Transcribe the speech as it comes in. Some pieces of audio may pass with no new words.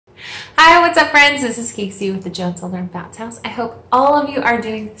Hi, what's up friends? This is Casey with the Jones Elder and Bounce House. I hope all of you are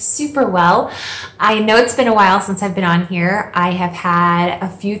doing super well. I know it's been a while since I've been on here. I have had a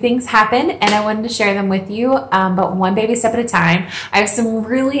few things happen and I wanted to share them with you, but one baby step at a time. I have some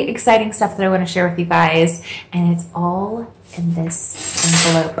really exciting stuff that I want to share with you guys, and it's all in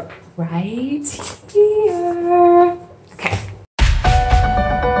this envelope right here. Okay.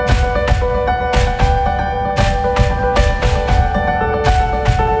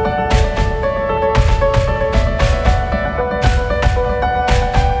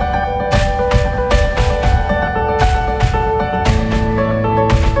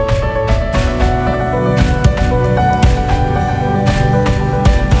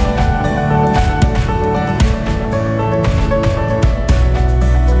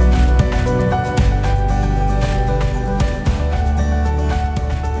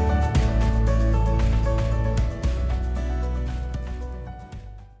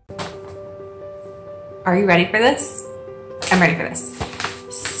 Are you ready for this? I'm ready for this.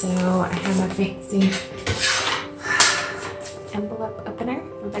 So I have my fancy envelope opener.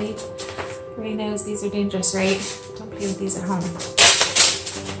 Everybody knows these are dangerous, right? Don't play with these at home.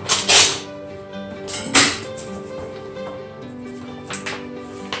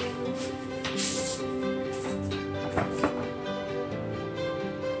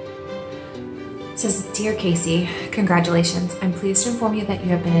 It says, "Dear Casey, congratulations. I'm pleased to inform you that you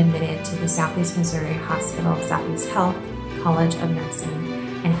have been admitted to the Southeast Missouri Hospital Southeast Health College of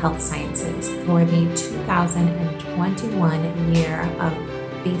Nursing and Health Sciences for the 2021 year of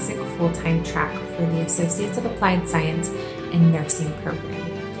basic full-time track for the Associates of Applied Science in Nursing program.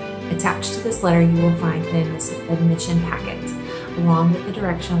 Attached to this letter, you will find an admission packet, along with the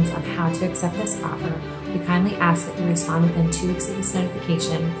directions on how to accept this offer. We kindly ask that you respond within 2 weeks of this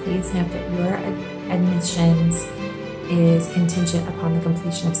notification. Please note that your admissions is contingent upon the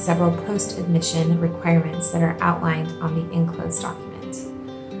completion of several post-admission requirements that are outlined on the enclosed document."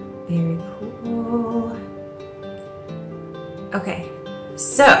 Very cool. Okay,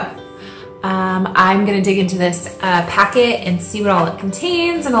 so I'm gonna dig into this packet and see what all it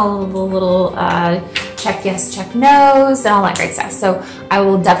contains and all the little check yes, check no's, and all that great stuff. So I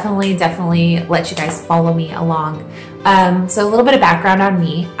will definitely let you guys follow me along. So a little bit of background on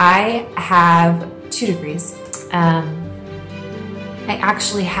me. I have 2 degrees. I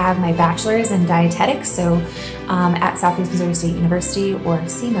actually have my bachelor's in dietetics, so at Southeast Missouri State University, or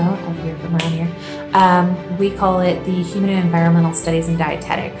SEMO, if you're from around here, we call it the Human and Environmental Studies in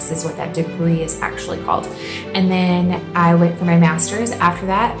Dietetics is what that degree is actually called. And then I went for my master's after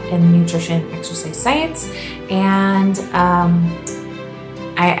that in nutrition exercise science, and I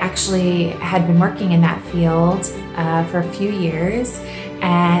actually had been working in that field for a few years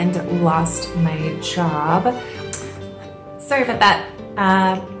and lost my job. Sorry about that.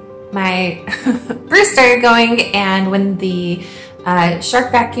 My Bruce started going, and when the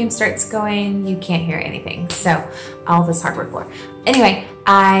shark vacuum starts going, you can't hear anything. So all this hardwood floor. Anyway,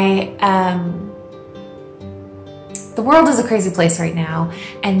 the world is a crazy place right now,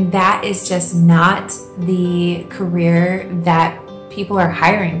 and that is just not the career that people are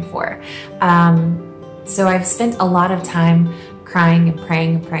hiring for. So I've spent a lot of time crying and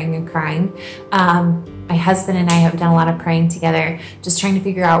praying and praying and crying. My husband and I have done a lot of praying together, just trying to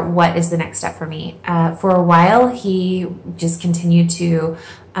figure out what is the next step for me. For a while, he just continued to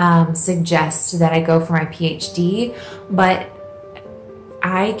suggest that I go for my PhD, but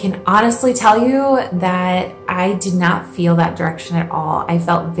I can honestly tell you that I did not feel that direction at all. I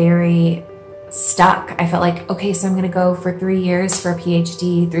felt very stuck. I felt like, okay, so I'm going to go for 3 years for a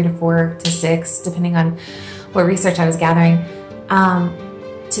PhD, 3 to 4 to 6, depending on what research I was gathering.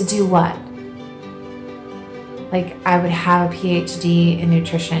 To do what? Like, I would have a PhD in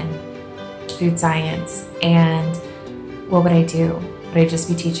nutrition, food science, and what would I do? Would I just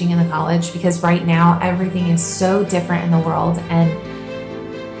be teaching in the college? Because right now everything is so different in the world, and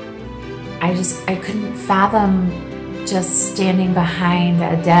I couldn't fathom just standing behind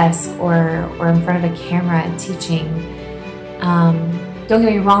a desk or in front of a camera and teaching. Don't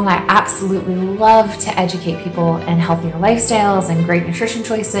get me wrong, I absolutely love to educate people in healthier lifestyles and great nutrition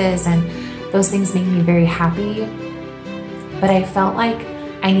choices, and those things make me very happy. But I felt like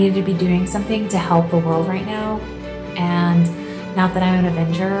I needed to be doing something to help the world right now. And not that I'm an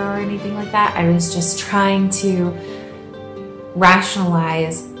Avenger or anything like that, I was just trying to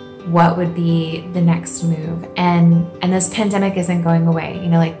rationalize what would be the next move. And this pandemic isn't going away. You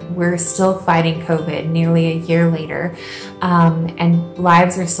know, like, we're still fighting COVID nearly a year later, and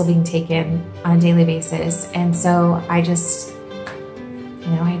lives are still being taken on a daily basis. And so I just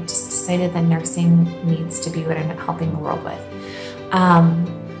decided that nursing needs to be what I'm helping the world with.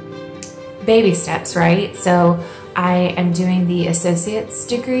 baby steps, right? So I am doing the associate's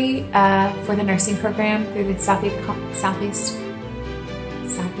degree for the nursing program through the Southeast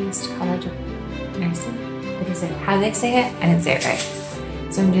College of Nursing. What is it? How do they say it? I didn't say it right.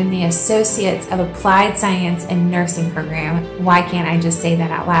 So I'm doing the Associates of Applied Science and Nursing program. Why can't I just say that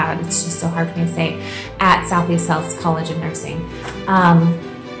out loud? It's just so hard for me to say, at Southeast Health College of Nursing.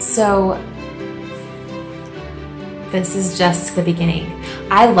 So this is just the beginning.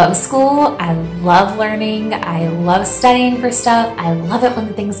 I love school. I love learning. I love studying for stuff. I love it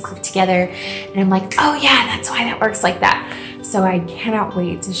when things click together and I'm like, oh yeah, that's why that works like that. So I cannot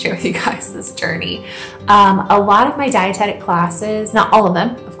wait to share with you guys this journey. A lot of my dietetic classes, not all of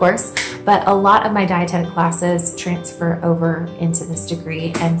them, of course, but a lot of my dietetic classes transfer over into this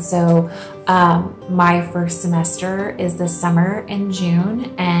degree. And so my first semester is this summer in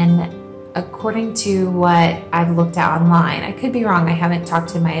June. And according to what I've looked at online, I could be wrong, I haven't talked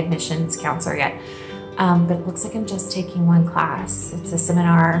to my admissions counselor yet, but it looks like I'm just taking one class. It's a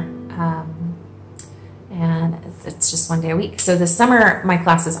seminar, and it's just one day a week. So this summer, my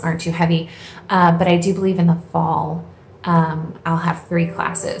classes aren't too heavy, but I do believe in the fall, I'll have 3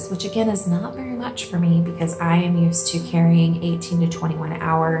 classes, which again is not very much for me because I am used to carrying 18 to 21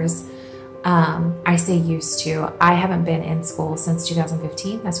 hours. I say used to. I haven't been in school since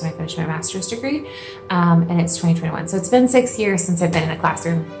 2015. That's when I finished my master's degree, and it's 2021. So it's been 6 years since I've been in a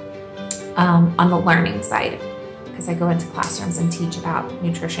classroom on the learning side, because I go into classrooms and teach about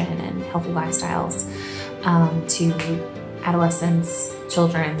nutrition and healthy lifestyles to adolescents,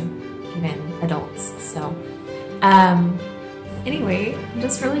 children, even adults. So anyway, I'm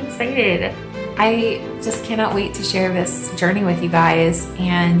just really excited. I just cannot wait to share this journey with you guys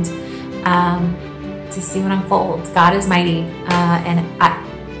and to see what unfolds. God is mighty.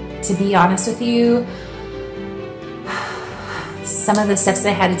 To be honest with you, some of the steps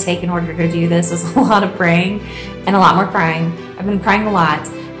I had to take in order to do this was a lot of praying and a lot more crying. I've been crying a lot.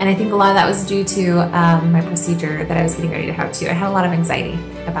 And I think a lot of that was due to my procedure that I was getting ready to have too. I had a lot of anxiety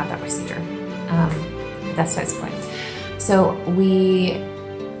about that procedure. That's why it's point. So we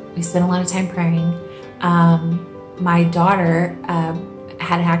spent a lot of time praying. My daughter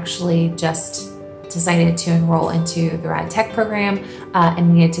had actually just decided to enroll into the Rad Tech program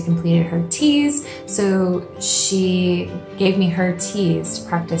and needed to complete her T's. So she gave me her T's to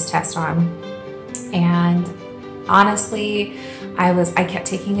practice test on. And honestly, I kept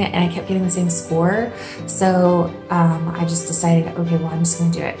taking it and I kept getting the same score. So I just decided, okay, well, I'm just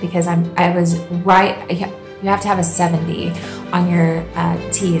gonna do it because I was right. You have to have a 70 on your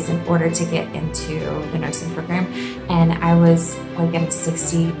T's in order to get into the nursing program. And I was like at a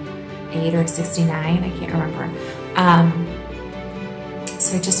 68 or 69, I can't remember.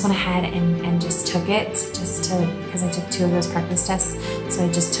 So I just went ahead and just took it because I took 2 of those practice tests. So I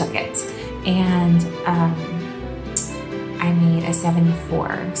just took it. And I made a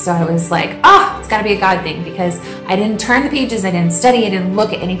 74. So I was like, oh, it's gotta be a God thing because I didn't turn the pages, I didn't study, I didn't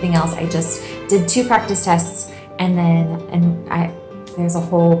look at anything else. I just did 2 practice tests and there's a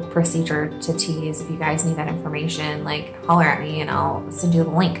whole procedure to T's. If you guys need that information, like holler at me and I'll send you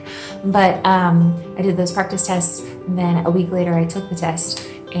the link. But I did those practice tests and then a week later I took the test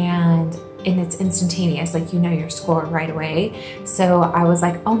and it's instantaneous, like you know your score right away. So I was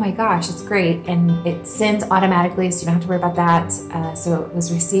like, oh my gosh, it's great. And it sends automatically, so you don't have to worry about that. So it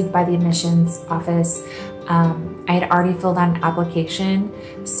was received by the admissions office. I had already filled out an application.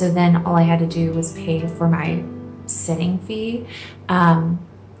 So then all I had to do was pay for my sitting fee. My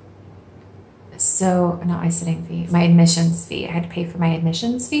admissions fee. I had to pay for my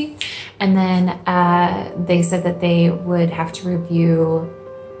admissions fee. And then they said that they would have to review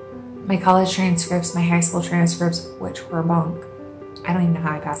my college transcripts, my high school transcripts, which were bonk. I don't even know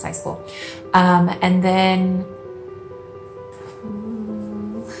how I passed high school. And then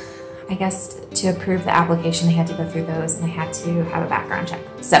I guess to approve the application, they had to go through those and I had to have a background check.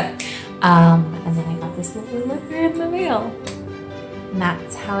 So, and then I got this lovely letter in the mail. And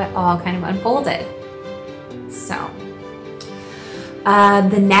that's how it all kind of unfolded. So,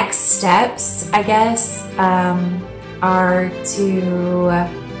 the next steps, I guess, are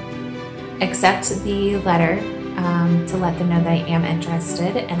to accept the letter to let them know that I am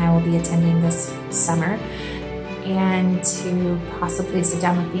interested and I will be attending this summer, and to possibly sit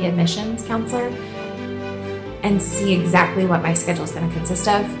down with the admissions counselor and see exactly what my schedule is going to consist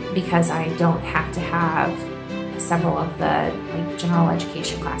of, because I don't have to have several of the like general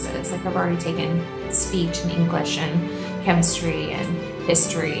education classes. Like I've already taken speech and English and chemistry and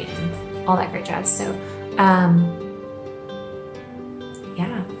history and all that great jazz. So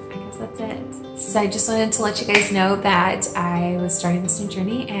yeah, I guess that's it. So I just wanted to let you guys know that I was starting this new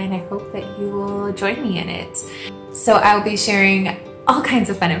journey, and I hope that you will join me in it. So I'll be sharing all kinds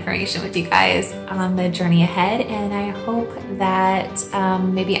of fun information with you guys on the journey ahead, and I hope that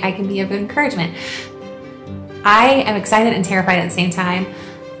maybe I can be of encouragement. I am excited and terrified at the same time.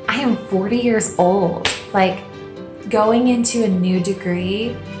 I am 40 years old. Like, going into a new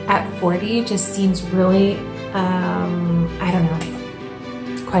degree at 40 just seems really, I don't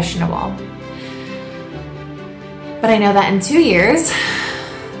know, questionable. But I know that in 2 years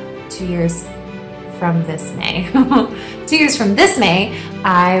from this May, 2 years from this May,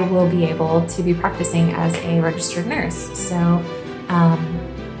 I will be able to be practicing as a registered nurse. So,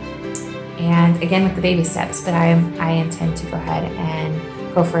 and again with the baby steps, but I intend to go ahead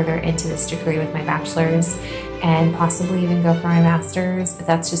and go further into this degree with my bachelor's and possibly even go for my master's, but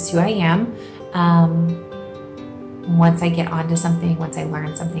that's just who I am. Once I get onto something, once I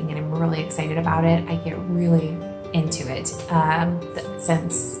learn something and I'm really excited about it, I get really into it.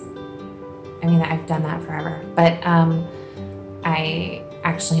 Since, I mean, I've done that forever, but I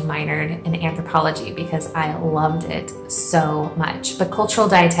actually minored in anthropology because I loved it so much. But cultural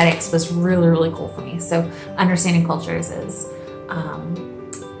dietetics was really, really cool for me. So understanding cultures is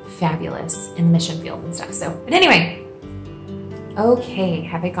fabulous in the mission field and stuff. So, but anyway, okay,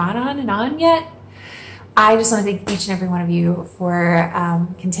 have I gone on and on yet? I just want to thank each and every one of you for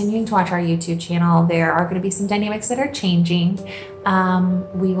continuing to watch our YouTube channel. There are going to be some dynamics that are changing.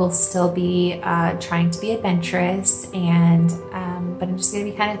 We will still be trying to be adventurous, and but I'm just going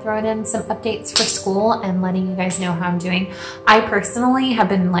to be kind of throwing in some updates for school and letting you guys know how I'm doing. I personally have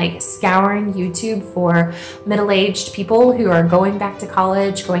been like scouring YouTube for middle-aged people who are going back to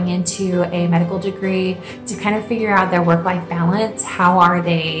college, going into a medical degree, to kind of figure out their work-life balance. How are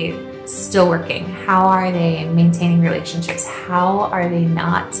they still working? How are they maintaining relationships? How are they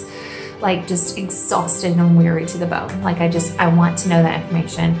not like just exhausted and weary to the bone? Like, I want to know that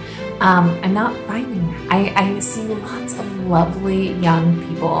information. I'm not finding that. I see lots of lovely young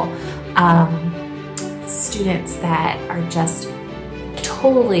people, students that are just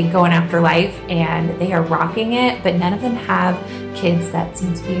totally going after life and they are rocking it, but none of them have kids that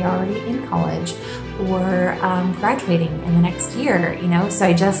seem to be already in college or graduating in the next year, you know? So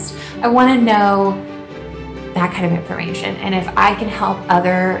I want to know that kind of information. And if I can help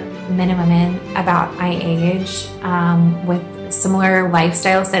other men and women about my age with similar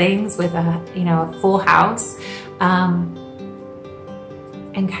lifestyle settings, with a, you know, a full house,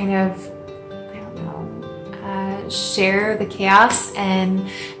 and kind of, I don't know, share the chaos and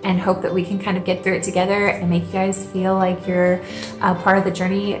hope that we can kind of get through it together and make you guys feel like you're a part of the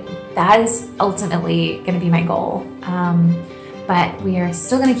journey, that is ultimately going to be my goal. But we are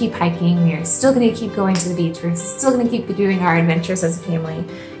still going to keep hiking. We are still going to keep going to the beach. We're still going to keep doing our adventures as a family.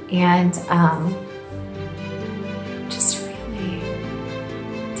 And just really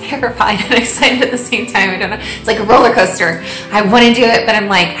terrified and excited at the same time. I don't know. It's like a roller coaster. I want to do it, but I'm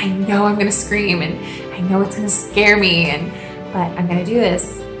like, I know I'm going to scream and I know it's going to scare me. But I'm going to do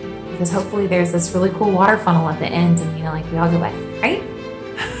this because hopefully there's this really cool water funnel at the end, and you know, like we all go wet, right?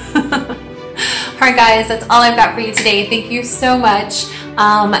 All right, guys, that's all I've got for you today. Thank you so much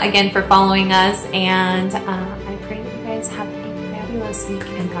again for following us, and I pray that you guys have a fabulous week,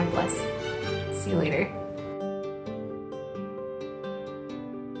 and God bless. See you later.